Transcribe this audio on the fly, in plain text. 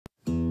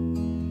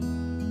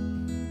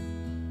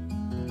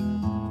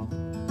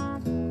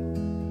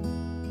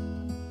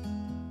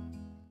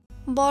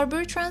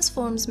Barber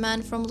transforms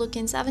man from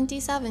looking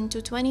 77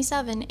 to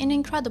 27 in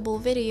incredible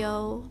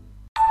video.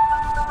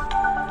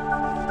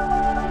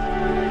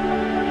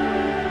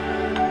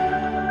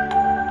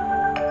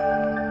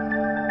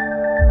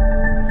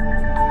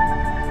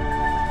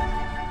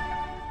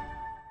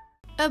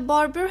 A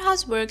barber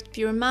has worked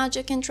pure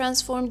magic and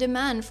transformed a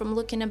man from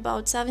looking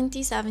about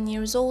 77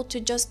 years old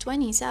to just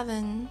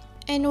 27.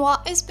 In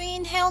what is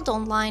being hailed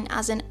online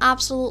as an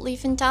absolutely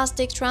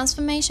fantastic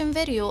transformation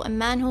video, a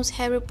man whose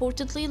hair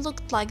reportedly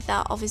looked like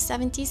that of a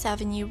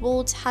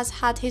 77-year-old has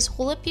had his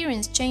whole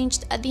appearance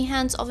changed at the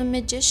hands of a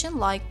magician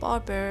like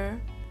Barber.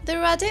 The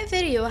Reddit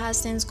video has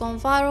since gone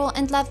viral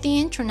and left the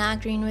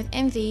internet green with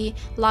envy.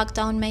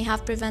 Lockdown may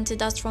have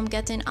prevented us from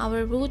getting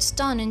our roots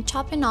done and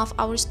chopping off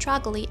our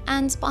straggly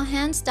ends, but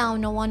hands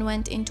down no one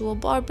went into a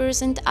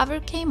barber's and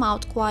ever came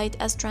out quite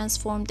as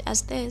transformed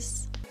as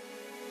this.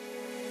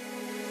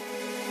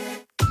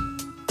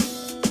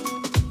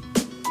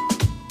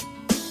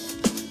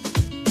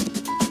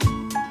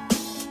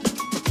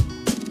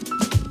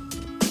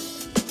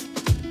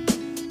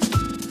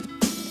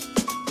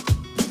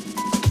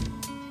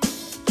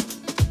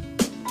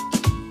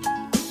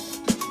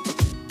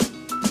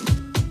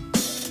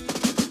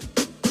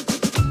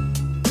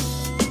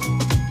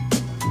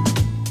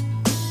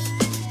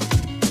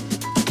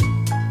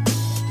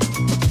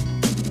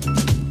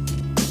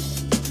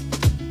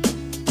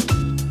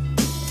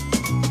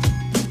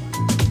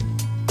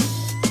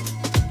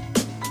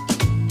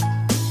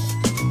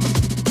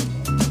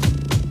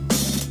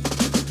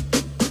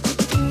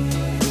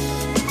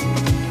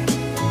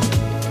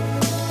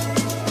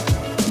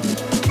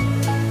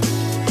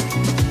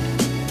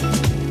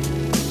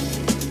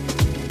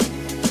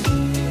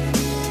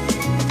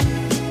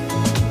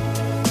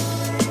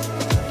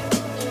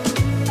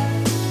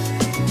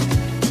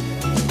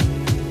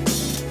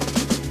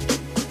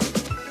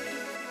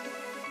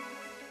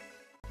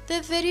 The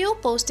video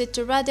posted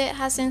to Reddit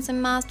has since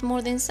amassed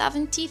more than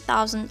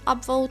 70,000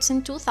 upvotes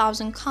and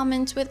 2,000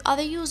 comments, with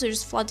other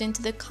users flooding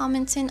to the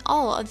comments in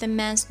awe of the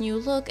man's new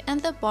look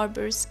and the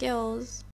barber's skills.